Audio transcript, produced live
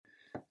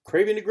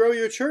Craving to Grow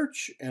Your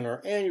Church and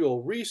our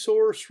annual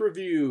resource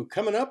review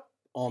coming up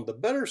on the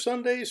Better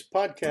Sundays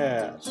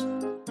podcast.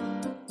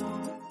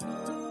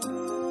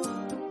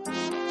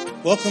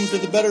 Welcome to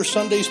the Better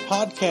Sundays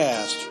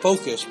podcast.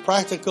 Focused,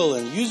 practical,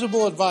 and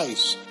usable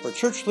advice for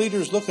church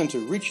leaders looking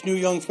to reach new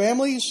young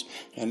families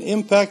and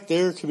impact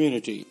their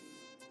community.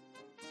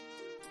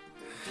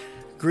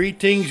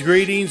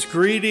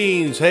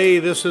 Greetings. Hey,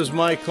 this is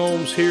Mike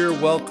Holmes here.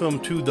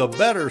 Welcome to the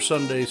Better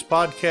Sundays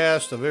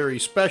podcast, a very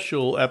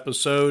special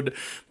episode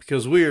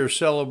because we are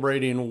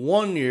celebrating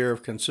 1 year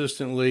of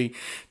consistently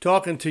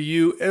talking to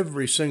you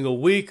every single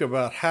week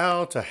about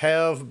how to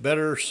have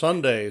better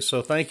Sundays.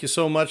 So thank you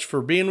so much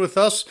for being with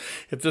us.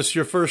 If this is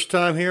your first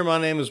time here, my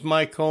name is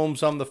Mike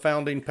Holmes. I'm the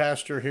founding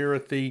pastor here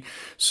at the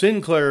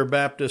Sinclair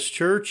Baptist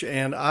Church,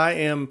 and I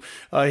am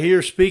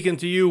here speaking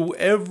to you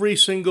every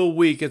single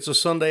week. It's a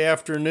Sunday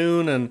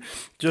afternoon, and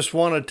just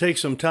want to take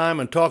some time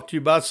and talk to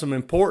you about some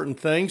important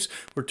things.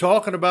 We're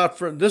talking about,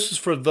 this is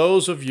for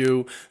those of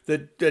you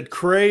that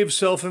crave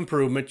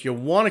self-improvement. You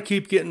want to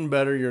keep getting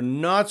better. You're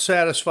not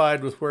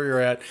satisfied with where you're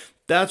at.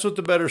 That's what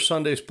the Better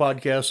Sundays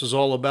podcast is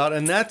all about,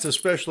 and that's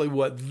especially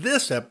what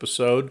this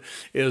episode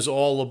is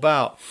all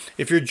about.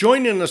 If you're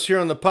joining us here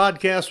on the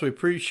podcast, we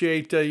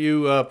appreciate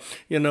you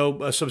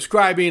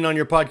subscribing on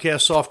your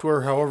podcast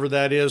software, however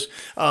that is.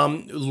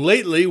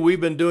 Lately, we've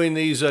been doing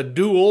these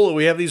dual.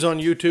 We have these on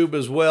YouTube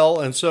as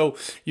well, and so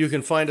you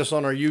can find us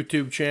on our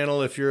YouTube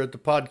channel. If you're at the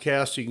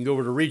podcast, you can go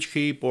over to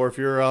ReachKeep, or if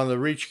you're on the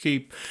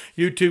ReachKeep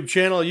YouTube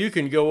channel, you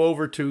can go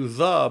over to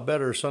the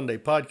Better Sunday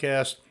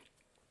podcast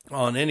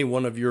on any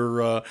one of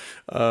your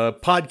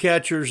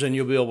podcatchers, and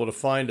you'll be able to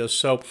find us.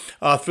 So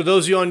for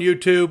those of you on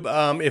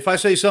YouTube, if I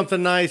say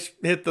something nice,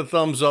 hit the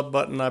thumbs up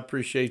button. I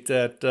appreciate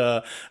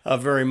that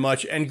very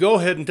much. And go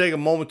ahead and take a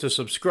moment to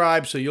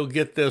subscribe so you'll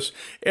get this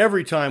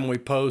every time we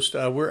post.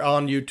 We're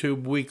on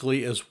YouTube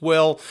weekly as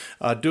well,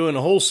 doing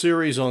a whole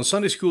series on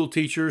Sunday school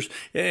teachers.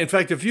 In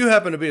fact, if you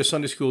happen to be a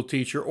Sunday school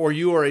teacher, or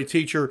you are a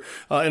teacher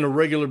in a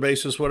regular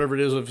basis, whatever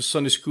it is of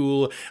Sunday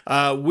school,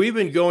 we've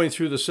been going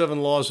through the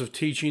 7 laws of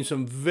teaching,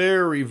 some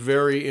very,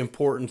 very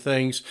important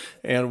things,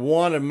 and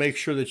want to make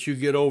sure that you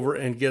get over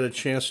and get a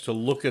chance to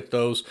look at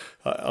those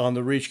on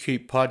the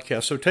ReachKeep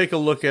podcast. So take a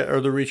look at,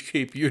 or the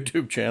ReachKeep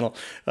YouTube channel.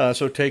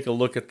 So take a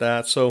look at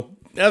that. So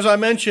as I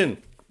mentioned,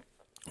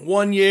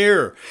 1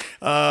 year.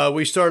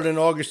 We started in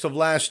August of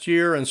last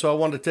year, and so I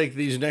want to take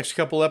these next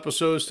couple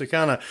episodes to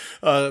kind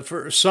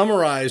of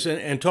summarize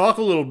and talk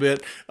a little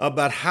bit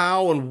about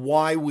how and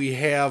why we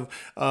have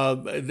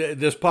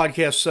this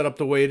podcast set up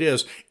the way it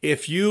is.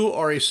 If you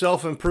are a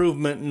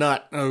self-improvement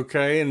nut,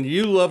 okay, and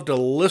you love to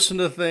listen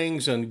to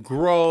things and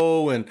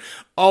grow and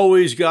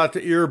always got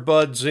the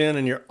earbuds in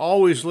and you're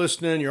always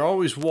listening, you're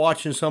always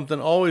watching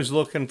something, always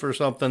looking for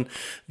something,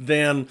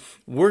 then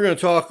we're going to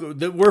talk,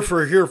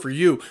 we're here for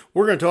you.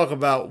 We're going to talk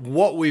about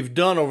what we've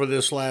done over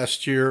this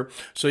last year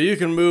so you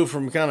can move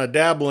from kind of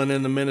dabbling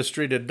in the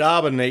ministry to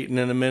dominating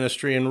in the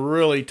ministry and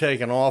really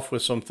taking off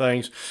with some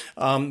things.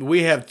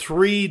 We have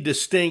 3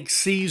 distinct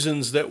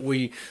seasons that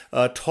we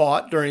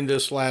taught during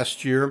this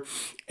last year.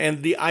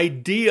 And the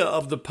idea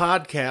of the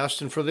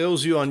podcast, and for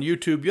those of you on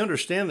YouTube, you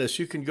understand this.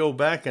 You can go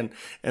back and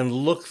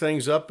look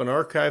things up and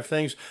archive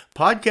things.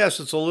 Podcasts,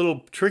 it's a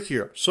little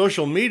trickier.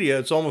 Social media,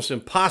 it's almost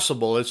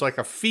impossible. It's like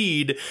a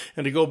feed,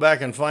 and to go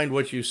back and find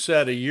what you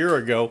said a year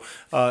ago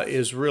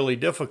is really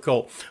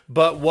difficult.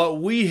 But what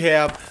we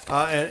have,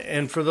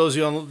 and for those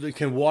of you that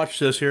can watch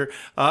this here,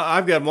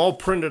 I've got them all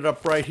printed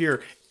up right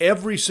here.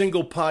 Every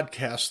single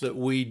podcast that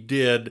we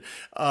did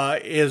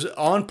is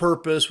on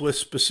purpose with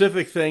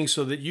specific things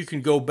so that you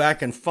can go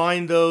back and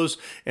find those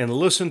and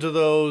listen to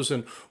those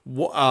and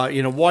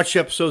watch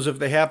episodes if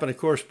they happen to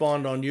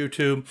correspond on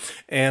YouTube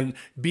and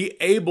be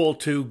able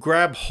to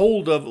grab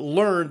hold of,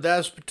 learn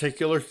that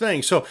particular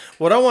thing. So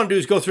what I want to do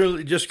is go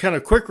through just kind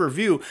of quick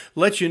review,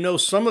 let you know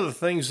some of the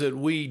things that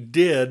we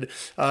did,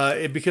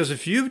 because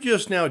if you've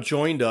just now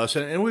joined us,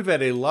 and we've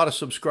had a lot of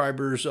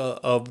subscribers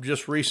of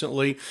just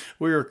recently,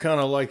 we were kind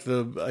of like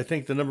I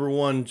think the number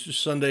one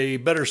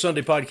Better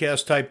Sunday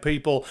podcast type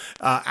people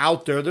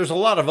out there. There's a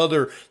lot of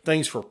other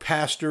things for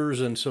pastors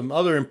and some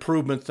other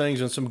improvement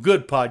things and some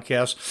good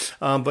podcasts.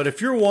 But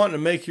if you're wanting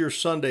to make your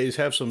Sundays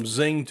have some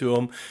zing to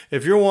them,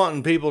 if you're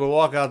wanting people to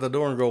walk out the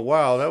door and go,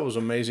 "Wow, that was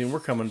amazing, we're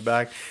coming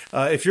back,"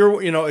 if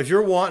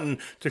you're wanting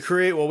to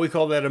create what we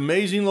call that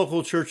amazing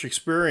local church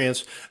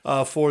experience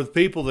for the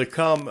people that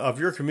come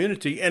of your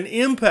community and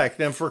impact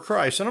them for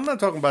Christ, and I'm not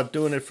talking about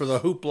doing it for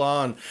the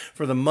hoopla and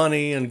for the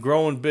money and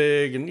growing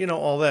big and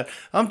all that.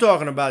 I'm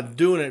talking about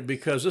doing it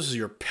because this is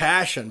your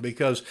passion,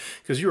 because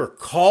you are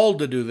called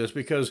to do this,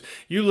 because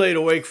you laid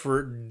awake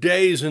for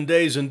days and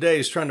days and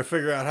days trying to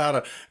figure out how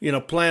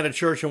to plant a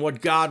church and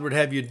what God would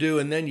have you do,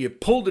 and then you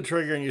pulled the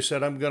trigger and you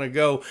said, "I'm going to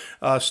go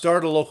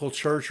start a local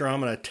church, or I'm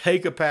going to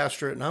take a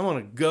pastorate and I'm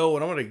going to go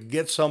and I'm going to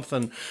get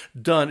something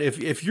done."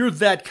 If you're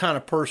that kind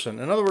of person,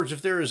 in other words,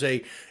 if there is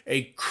a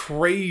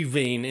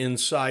craving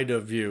inside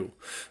of you,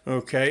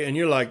 okay, and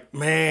you're like,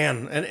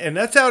 "Man," and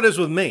that's how it is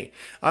with me. day.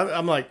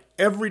 I'm like,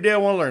 every day I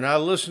want to learn. I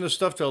listen to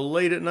stuff till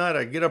late at night.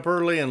 I get up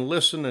early and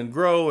listen and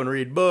grow and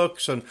read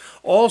books and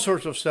all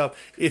sorts of stuff.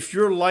 If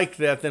you're like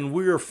that, then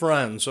we're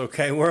friends,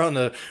 okay? We're on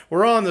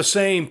the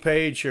same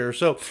page here.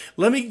 So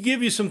let me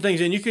give you some things,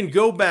 and you can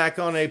go back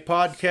on a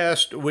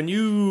podcast. When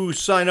you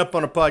sign up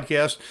on a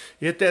podcast,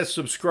 you hit that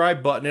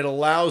subscribe button. It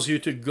allows you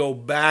to go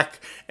back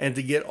and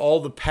to get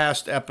all the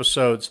past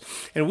episodes.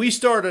 And we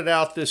started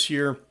out this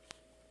year,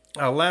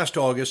 last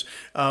August,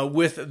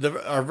 with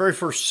our very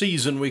first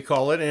season, we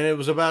call it, and it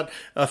was about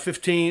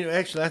 15,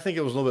 actually I think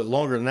it was a little bit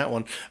longer than that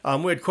one.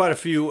 We had quite a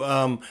few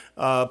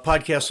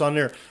podcasts on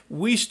there.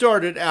 We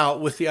started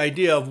out with the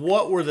idea of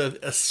what were the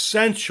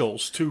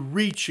essentials to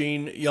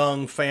reaching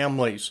young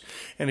families.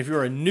 And if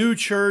you're a new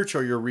church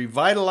or you're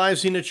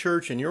revitalizing a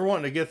church and you're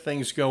wanting to get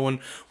things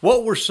going,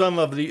 what were some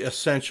of the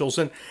essentials?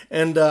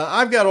 And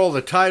I've got all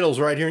the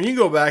titles right here, and you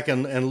can go back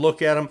and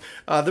look at them.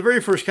 The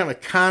very first kind of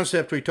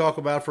concept we talk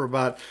about for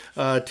about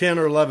 10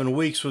 or 11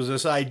 weeks was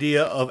this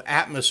idea of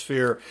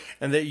atmosphere,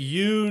 and that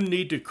you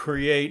need to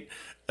create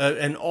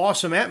an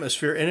awesome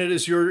atmosphere, and it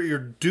is your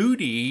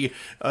duty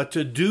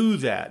to do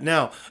that.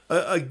 Now,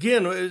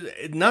 again,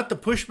 not the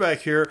pushback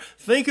here.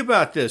 Think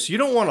about this. You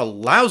don't want a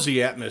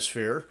lousy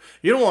atmosphere.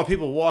 You don't want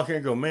people walking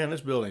and go, man,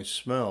 this building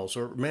smells,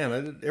 or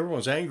man,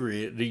 everyone's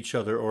angry at each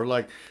other, or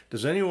like,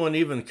 does anyone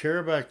even care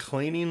about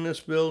cleaning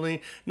this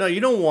building? No, you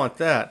don't want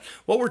that.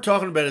 What we're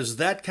talking about is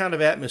that kind of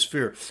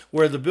atmosphere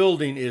where the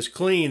building is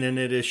clean and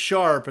it is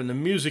sharp and the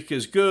music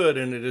is good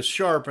and it is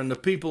sharp and the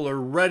people are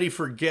ready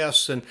for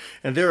guests and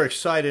they're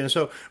excited. And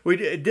so we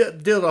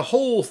did a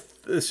whole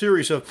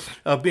series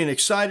of being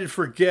excited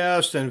for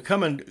guests and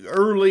coming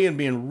early and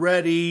being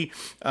ready.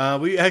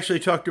 We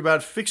actually talked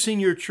about fixing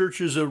your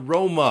church's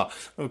aroma.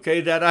 Okay,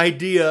 that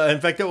idea.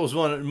 In fact, that was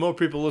one. More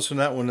people listen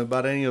to that one than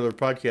about any other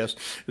podcast.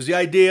 Is the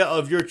idea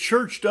of your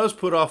church does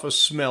put off a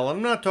smell.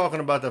 I'm not talking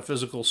about the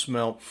physical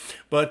smell,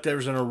 but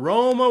there's an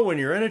aroma when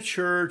you're in a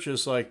church.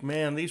 It's like,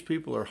 man, these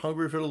people are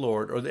hungry for the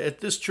Lord. Or at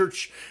this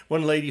church,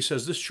 one lady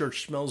says, this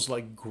church smells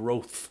like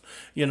growth.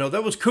 You know,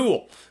 that was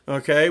cool.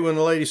 Okay, when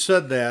the lady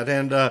said that,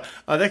 and that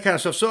kind of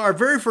stuff. So our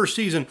very first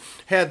season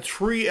had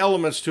 3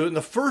 elements to it, and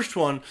the first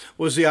one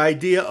was the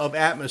idea of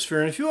atmosphere.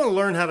 And if you want to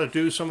learn how to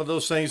do some of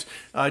those things,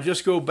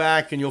 just go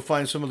back and you'll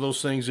find some of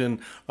those things in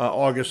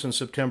August and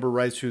September,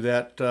 right through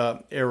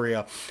that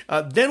area.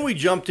 Then we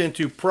jumped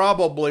into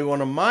probably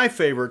one of my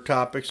favorite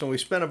topics, and we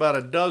spent about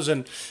a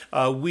dozen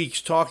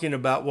weeks talking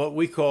about what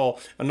we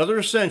call another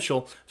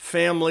essential,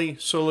 family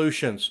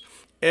solutions.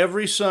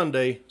 Every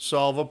Sunday,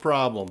 solve a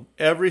problem.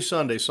 Every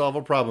Sunday, solve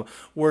a problem.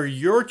 Where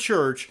your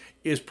church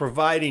is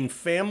providing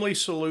family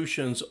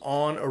solutions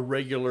on a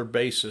regular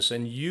basis.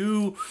 And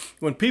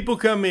when people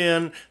come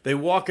in, they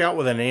walk out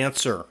with an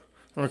answer.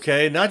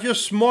 Okay, not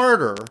just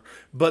smarter,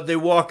 but they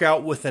walk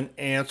out with an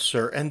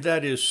answer, and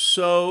that is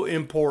so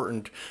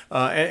important.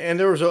 And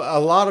there was a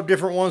lot of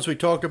different ones. We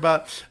talked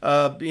about,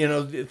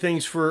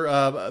 things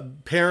for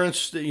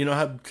parents,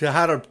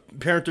 how to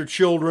parent their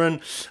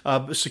children,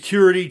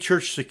 security,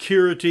 church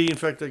security. In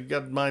fact, I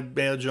got my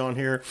badge on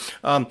here.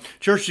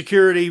 Church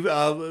security,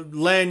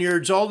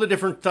 lanyards, all the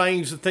different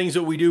things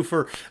that we do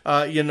for,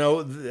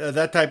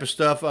 that type of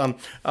stuff.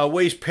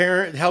 Ways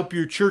help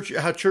your church,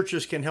 how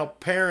churches can help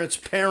parents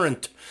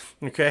parent.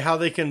 Okay, how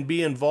they can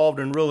be involved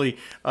and really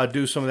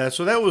do some of that.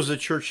 So that was the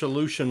church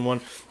solution one.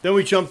 Then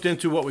we jumped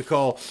into what we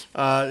call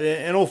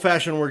an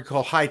old-fashioned word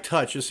called high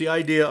touch. It's the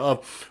idea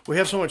of we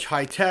have so much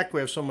high tech,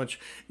 we have so much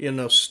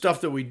stuff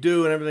that we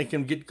do, and everything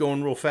can get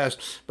going real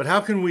fast. But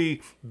how can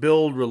we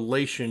build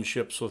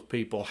relationships with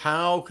people?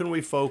 How can we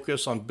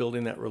focus on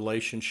building that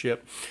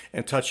relationship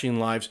and touching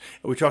lives?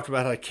 And we talked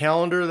about how to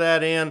calendar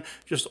that in,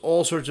 just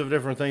all sorts of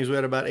different things. We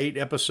had about 8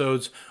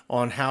 episodes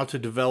on how to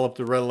develop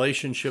the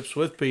relationships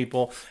with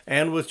people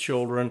and with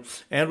children,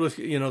 and with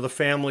the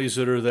families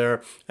that are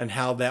there, and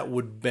how that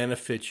would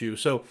benefit you.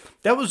 So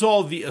that was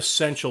all the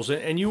essentials,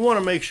 and you want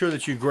to make sure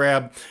that you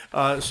grab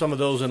some of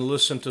those and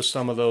listen to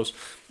some of those.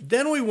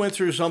 Then we went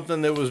through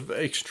something that was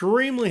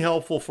extremely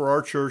helpful for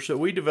our church that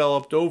we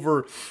developed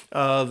over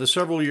the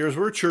several years.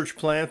 We're a church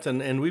plant,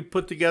 and we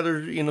put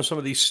together some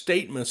of these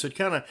statements that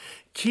kind of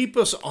keep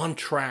us on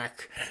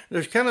track.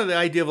 There's kind of the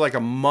idea of like a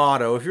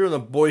motto. If you're in the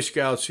Boy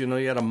Scouts, you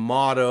had a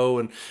motto,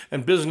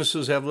 and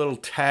businesses have little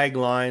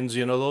taglines,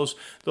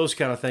 those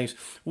kind of things.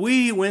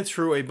 We went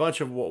through a bunch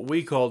of what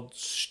we called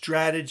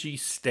strategy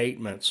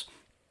statements.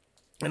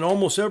 And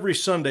almost every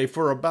Sunday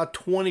for about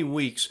 20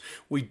 weeks,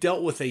 we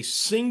dealt with a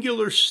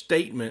singular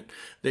statement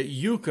that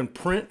you can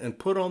print and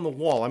put on the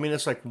wall. I mean,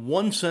 it's like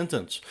one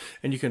sentence,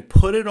 and you can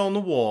put it on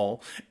the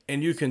wall,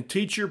 and you can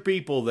teach your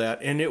people that,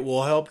 and it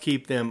will help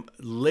keep them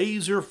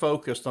laser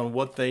focused on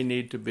what they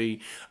need to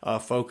be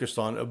focused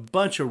on. A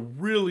bunch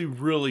of really,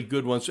 really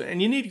good ones.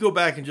 And you need to go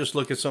back and just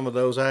look at some of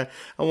those. I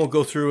won't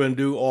go through and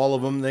do all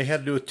of them. They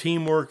had to do with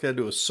teamwork, they had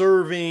to do with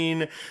serving,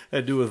 they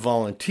had to do with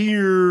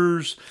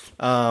volunteers.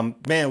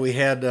 We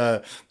had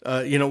had,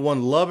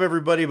 one, love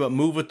everybody, but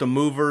move with the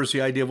movers,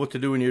 the idea of what to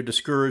do when you're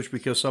discouraged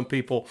because some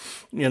people,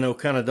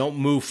 kind of don't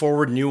move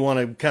forward and you want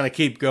to kind of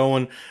keep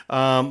going.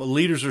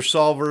 Leaders are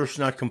solvers,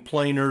 not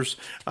complainers.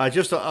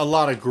 Just a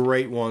lot of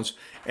great ones.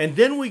 And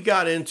then we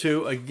got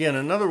into, again,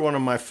 another one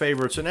of my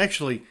favorites, and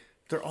actually,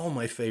 they're all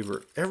my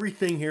favorite.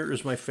 Everything here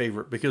is my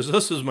favorite because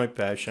this is my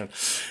passion.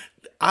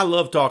 I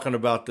love talking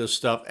about this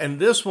stuff. And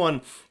this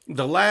one,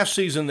 the last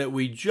season that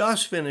we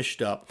just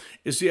finished up,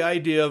 is the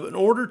idea of in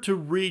order to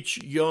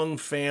reach young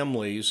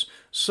families,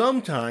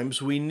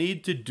 sometimes we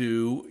need to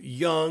do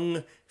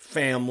young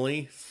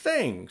family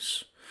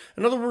things.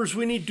 In other words,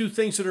 we need to do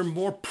things that are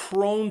more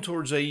prone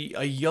towards a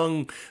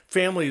young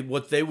family,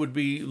 what they would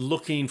be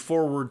looking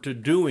forward to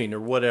doing or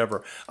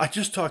whatever. I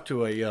just talked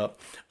to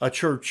a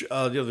church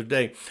the other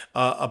day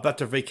about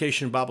their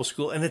vacation Bible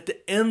school. And at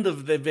the end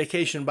of the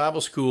vacation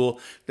Bible school,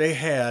 they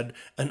had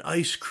an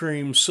ice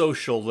cream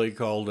social, they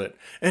called it.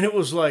 And it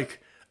was like,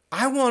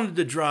 I wanted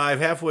to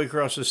drive halfway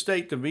across the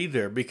state to be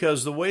there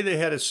because the way they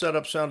had it set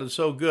up sounded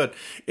so good.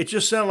 It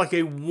just sounded like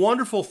a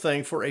wonderful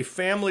thing for a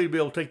family to be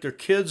able to take their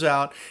kids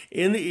out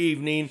in the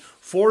evening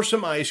for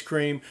some ice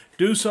cream,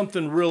 do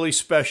something really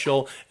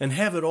special, and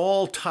have it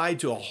all tied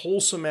to a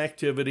wholesome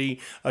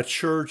activity, a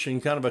church,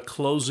 and kind of a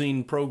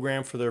closing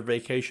program for their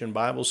vacation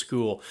Bible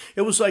school.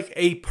 It was like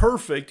a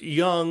perfect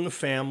young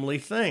family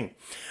thing.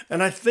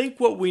 And I think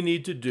what we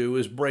need to do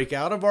is break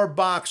out of our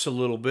box a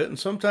little bit, and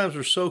sometimes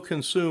we're so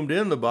consumed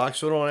in the box,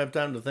 so we don't have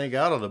time to think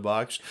out of the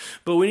box,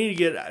 but we need to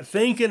get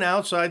thinking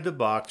outside the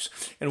box,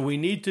 and we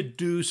need to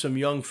do some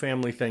young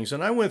family things.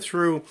 And I went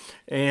through,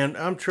 and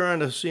I'm trying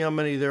to see how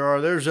many there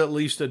are. There's at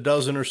least a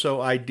dozen or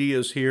so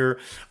ideas here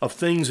of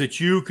things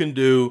that you can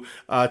do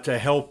to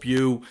help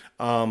you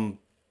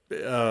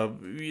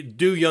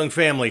do young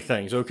family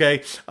things,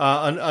 okay?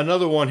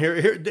 Another one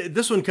here,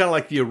 this one kind of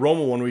like the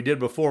aroma one we did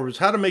before, was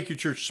how to make your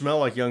church smell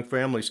like young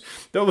families.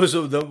 That was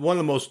one of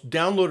the most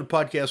downloaded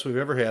podcasts we've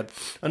ever had.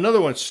 Another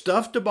one,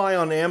 stuff to buy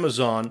on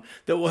Amazon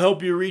that will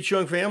help you reach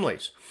young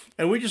families.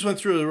 And we just went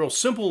through a real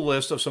simple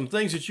list of some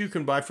things that you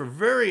can buy for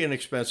very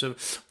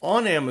inexpensive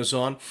on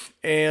Amazon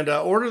and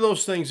order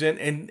those things in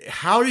and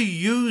how to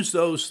use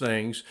those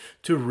things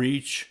to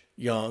reach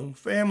young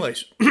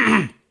families.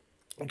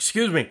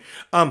 Excuse me.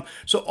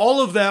 So all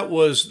of that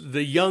was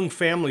the young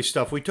family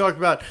stuff. We talked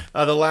about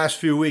the last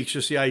few weeks,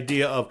 just the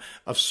idea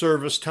of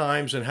service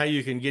times and how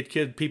you can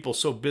get people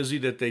so busy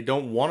that they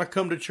don't want to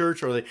come to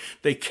church or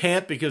they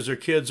can't because their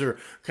kids are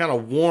kind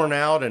of worn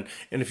out. And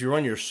if you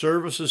run your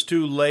services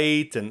too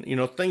late and,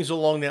 things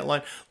along that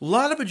line, a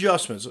lot of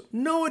adjustments.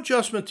 No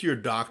adjustment to your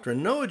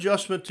doctrine, no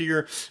adjustment to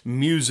your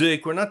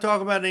music. We're not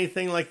talking about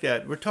anything like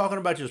that. We're talking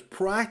about just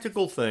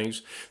practical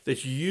things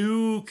that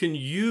you can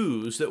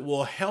use that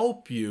will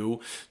help you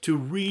to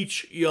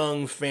reach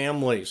young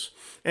families.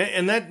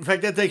 And that, in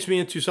fact, that takes me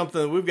into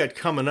something that we've got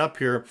coming up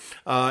here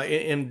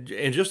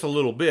in just a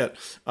little bit.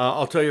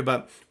 I'll tell you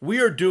about,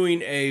 we are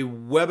doing a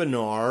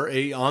webinar,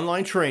 a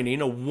online training,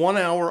 a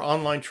 1-hour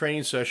online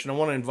training session. I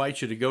want to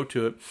invite you to go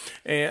to it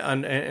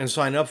and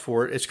sign up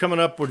for it. It's coming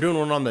up. We're doing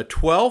one on the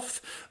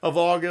 12th of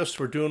August.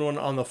 We're doing one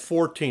on the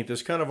 14th.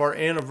 It's kind of our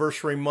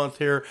anniversary month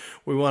here.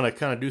 We want to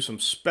kind of do some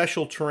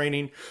special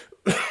training.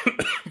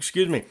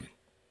 Excuse me.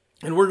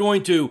 And we're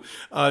going to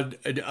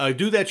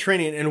do that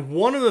training. And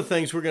one of the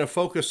things we're going to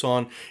focus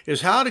on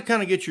is how to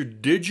kind of get your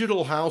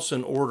digital house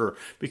in order.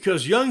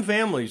 Because young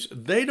families,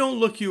 they don't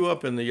look you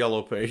up in the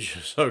yellow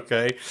pages,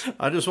 okay?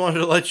 I just wanted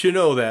to let you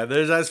know that.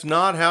 That's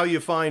not how you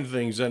find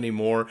things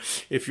anymore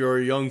if you're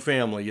a young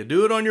family. You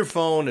do it on your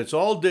phone. It's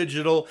all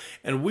digital.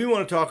 And we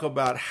want to talk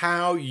about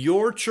how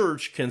your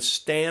church can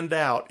stand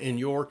out in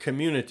your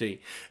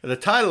community. The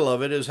title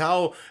of it is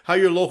how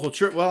your local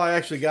church, well, I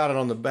actually got it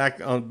on the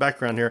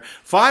background here.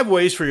 5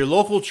 ways for your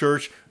local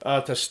church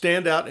to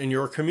stand out in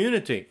your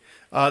community.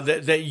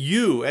 That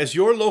you, as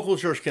your local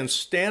church, can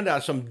stand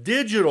out, some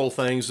digital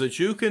things that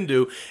you can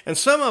do. And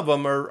some of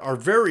them are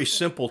very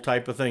simple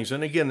type of things.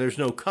 And again, there's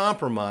no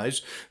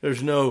compromise.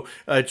 There's no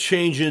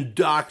change in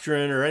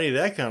doctrine or any of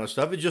that kind of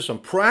stuff. It's just some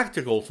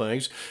practical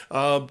things,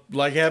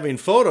 like having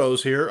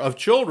photos here of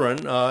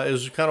children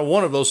is kind of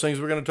one of those things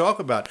we're going to talk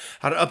about.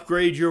 How to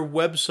upgrade your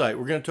website.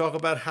 We're going to talk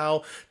about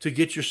how to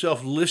get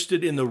yourself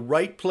listed in the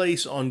right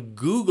place on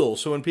Google.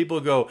 So when people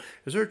go,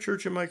 is there a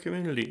church in my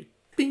community?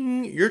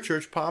 Bing, your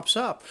church pops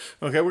up.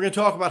 Okay, we're going to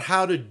talk about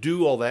how to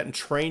do all that and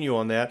train you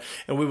on that,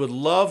 and we would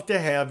love to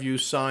have you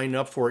sign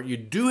up for it. You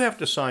do have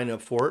to sign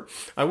up for it.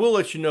 I will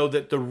let you know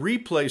that the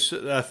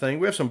replay thing,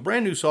 we have some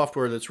brand new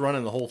software that's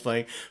running the whole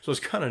thing, so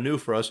it's kind of new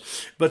for us,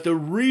 but the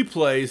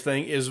replay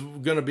thing is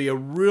going to be a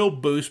real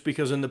boost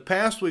because in the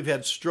past we've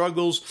had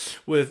struggles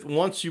with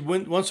once a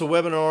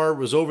webinar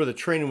was over, the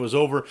training was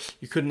over,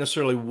 you couldn't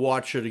necessarily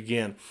watch it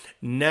again.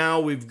 Now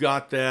we've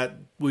got that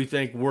we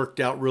think worked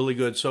out really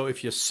good. So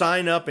if you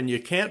sign up and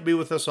you can't be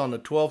with us on the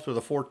 12th or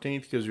the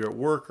 14th because you're at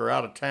work or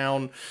out of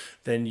town,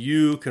 then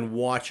you can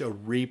watch a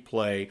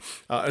replay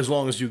as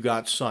long as you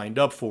got signed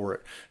up for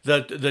it.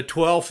 The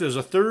 12th is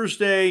a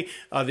Thursday.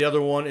 The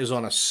other one is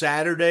on a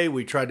Saturday.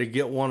 We tried to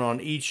get one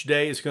on each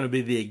day. It's going to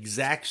be the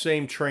exact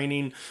same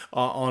training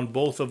on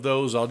both of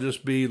those. I'll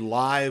just be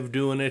live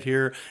doing it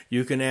here.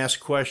 You can ask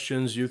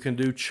questions. You can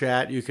do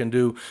chat. You can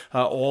do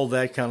all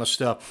that kind of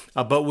stuff.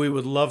 But we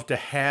would love to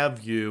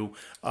have you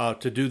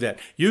to do that.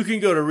 You can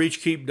go to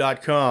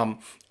reachkeep.com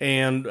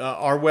and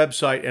our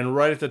website, and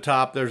right at the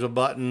top there's a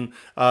button.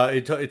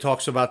 It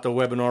talks about the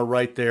webinar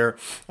right there.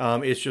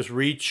 It's just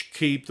reach,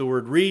 keep, the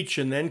word reach,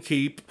 and then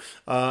keep,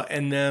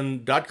 and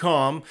then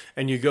 .com,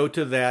 and you go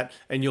to that,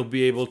 and you'll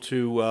be able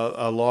to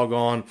log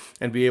on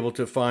and be able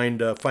to find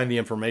the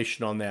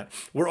information on that.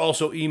 We're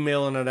also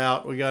emailing it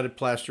out. We got it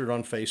plastered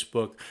on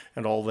Facebook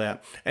and all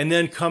that. And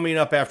then coming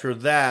up after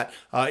that,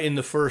 in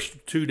the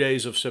first 2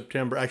 days of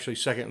September, actually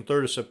 2nd and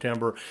 3rd of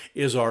September,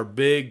 is our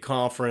big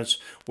conference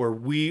where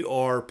we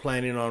are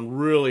planning on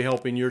really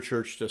helping your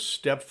church to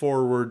step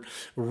forward,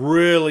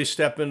 really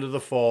step into the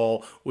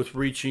fall with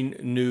reaching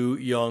new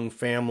young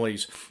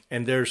families.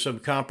 And there's some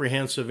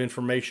comprehensive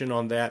information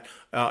on that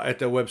at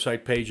the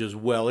website page as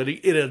well.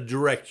 It'll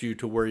direct you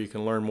to where you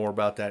can learn more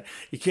about that.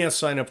 You can't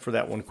sign up for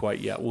that one quite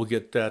yet. We'll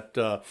get that.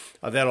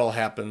 That all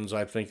happens,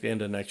 I think, the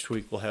end of next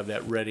week. We'll have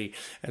that ready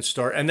and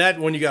start. And that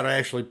one you got to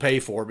actually pay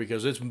for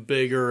because it's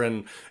bigger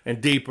and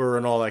deeper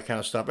and all that kind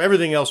of stuff.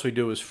 Everything else we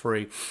do is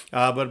free.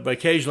 But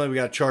occasionally we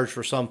got to charge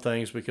for some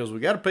things because we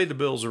got to pay the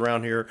bills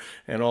around here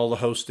and all the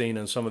hosting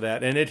and some of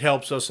that. And it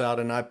helps us out.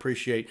 And I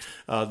appreciate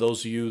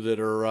those of you that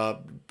are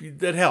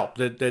that help,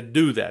 that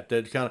do that.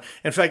 That kind of.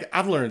 In fact,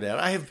 I've learned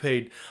that. I have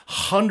paid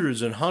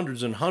hundreds and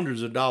hundreds and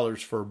hundreds of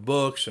dollars for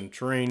books and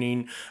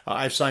training.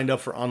 I've signed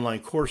up for online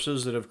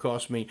courses that have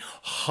cost me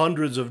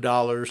hundreds of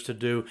dollars to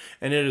do,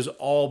 and it has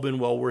all been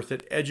well worth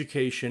it.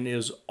 Education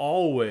is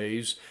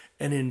always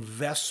an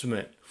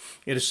investment.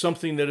 It is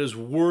something that is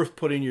worth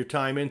putting your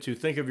time into.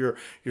 Think of your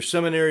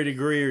seminary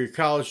degree or your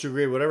college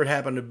degree, whatever it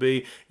happened to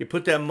be. You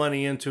put that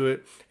money into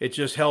it. It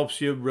just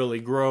helps you really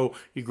grow.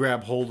 You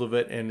grab hold of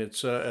it, and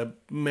it's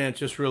it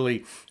just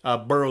really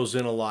burrows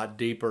in a lot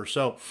deeper.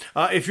 So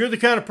if you're the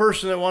kind of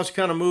person that wants to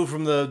kind of move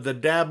from the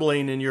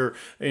dabbling in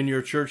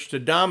your church to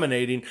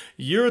dominating,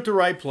 you're at the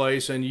right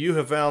place, and you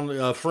have found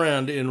a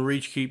friend in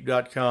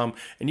reachkeep.com,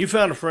 and you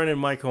found a friend in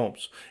Mike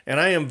Holmes.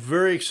 And I am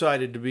very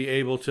excited to be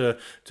able to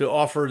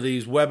offer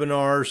these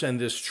webinars and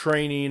this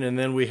training, and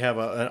then we have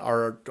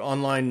our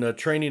online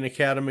training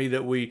academy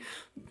that we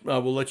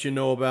will let you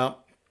know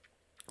about,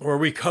 where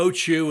we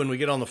coach you and we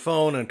get on the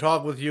phone and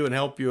talk with you and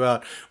help you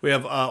out. We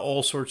have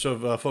all sorts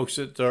of folks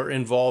that are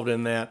involved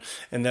in that,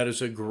 and that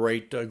is a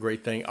great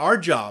thing. Our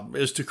job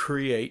is to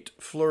create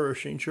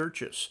flourishing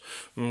churches.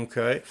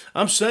 Okay,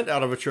 I'm sent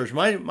out of a church.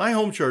 My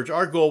home church,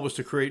 our goal was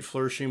to create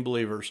flourishing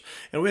believers,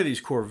 and we had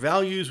these core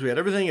values. We had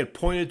everything that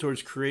pointed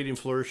towards creating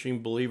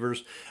flourishing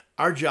believers.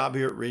 Our job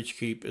here at Reach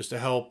Keep is to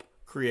help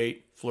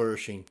create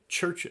flourishing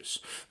churches,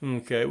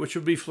 okay, which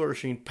would be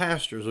flourishing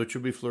pastors, which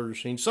would be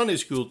flourishing Sunday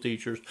school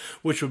teachers,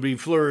 which would be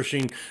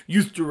flourishing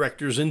youth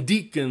directors and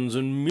deacons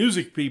and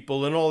music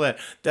people and all that.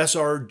 That's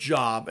our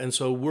job, and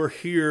so we're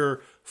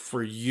here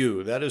for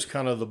you. That is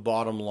kind of the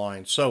bottom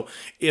line. So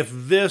if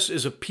this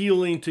is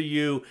appealing to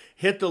you,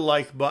 hit the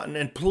like button,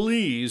 and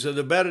please,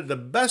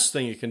 the best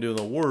thing you can do in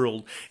the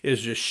world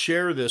is just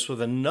share this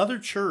with another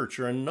church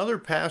or another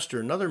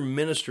pastor, another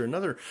minister,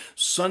 another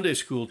Sunday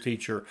school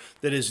teacher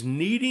that is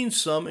needing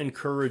some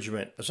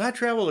encouragement. As I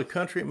travel the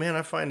country, man,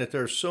 I find that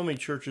there are so many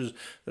churches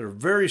that are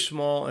very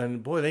small,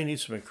 and boy, they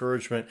need some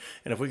encouragement.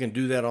 And if we can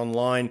do that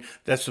online,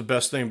 that's the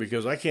best thing,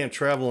 because I can't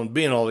travel and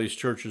be in all these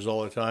churches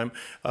all the time.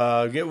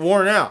 Get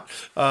worn out,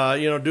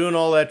 doing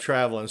all that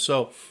traveling.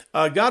 So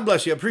God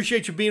bless you. I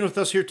appreciate you being with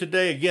us here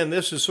today. Again,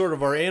 this is sort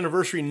of our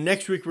anniversary.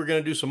 Next week, we're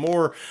going to do some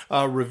more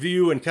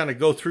review and kind of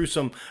go through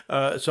some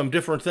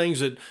different things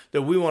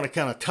that we want to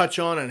kind of touch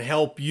on and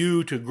help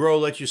you to grow,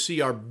 let you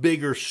see our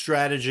bigger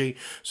strategy.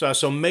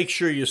 So make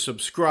sure you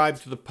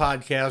subscribe to the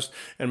podcast,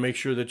 and make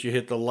sure that you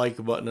hit the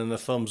like button and the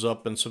thumbs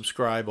up and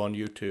subscribe on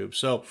YouTube.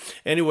 So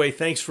anyway,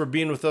 thanks for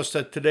being with us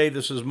today.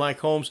 This is Mike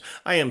Holmes.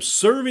 I am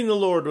serving the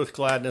Lord with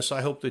gladness.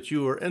 I hope that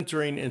you are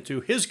entering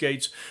into His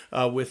gates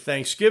with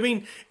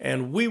thanksgiving,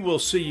 and we will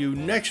see you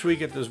next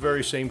week at this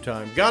very same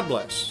time. God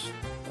bless.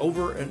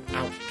 Over and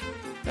out.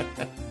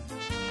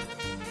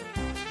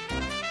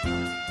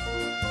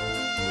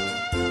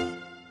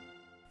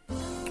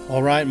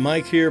 All right,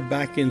 Mike here,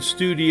 back in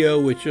studio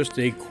with just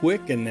a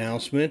quick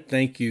announcement.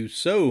 Thank you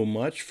so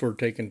much for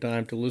taking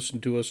time to listen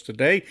to us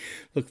today.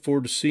 Look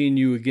forward to seeing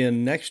you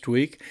again next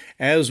week.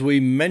 As we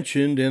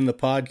mentioned in the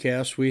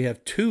podcast, we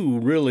have two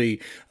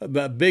really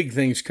big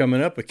things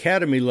coming up.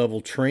 Academy level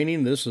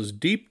training. This is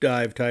deep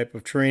dive type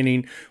of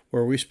training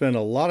where we spend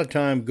a lot of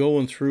time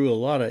going through a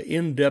lot of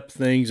in-depth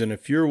things. And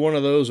if you're one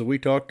of those that we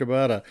talked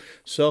about, a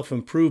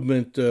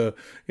self-improvement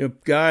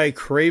guy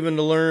craving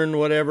to learn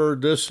whatever,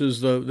 this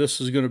is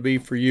going to be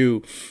for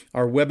you.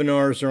 Our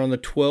webinars are on the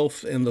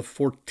 12th and the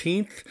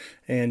 14th,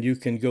 and you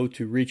can go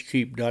to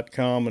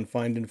reachkeep.com and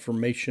find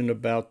information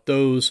about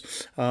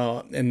those.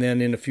 And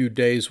then in a few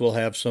days, we'll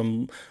have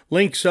some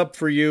links up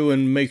for you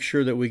and make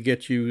sure that we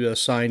get you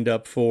signed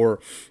up for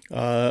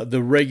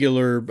the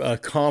regular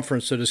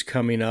conference that is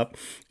coming up.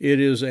 It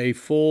is a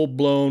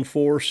full-blown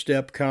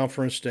 4-step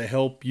conference to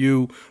help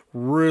you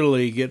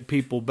really get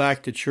people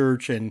back to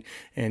church and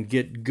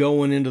get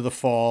going into the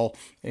fall.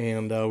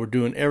 And we're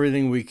doing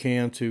everything we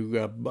can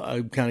to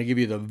kind of give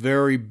you the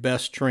very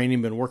best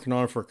training. Been working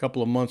on it for a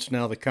couple of months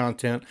now, the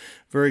content.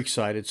 Very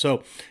excited.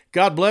 So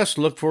God bless.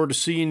 Look forward to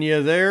seeing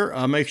you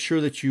there. Make sure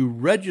that you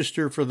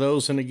register for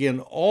those. And again,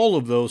 all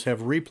of those have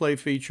replay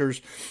features,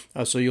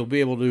 so you'll be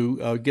able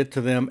to get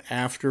to them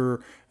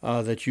after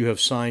that you have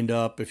signed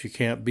up if you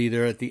can't be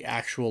there at the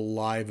actual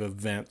live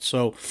event.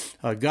 So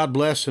God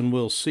bless, and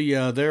we'll see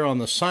you there on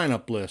the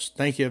sign-up list.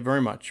 Thank you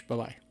very much.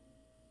 Bye-bye.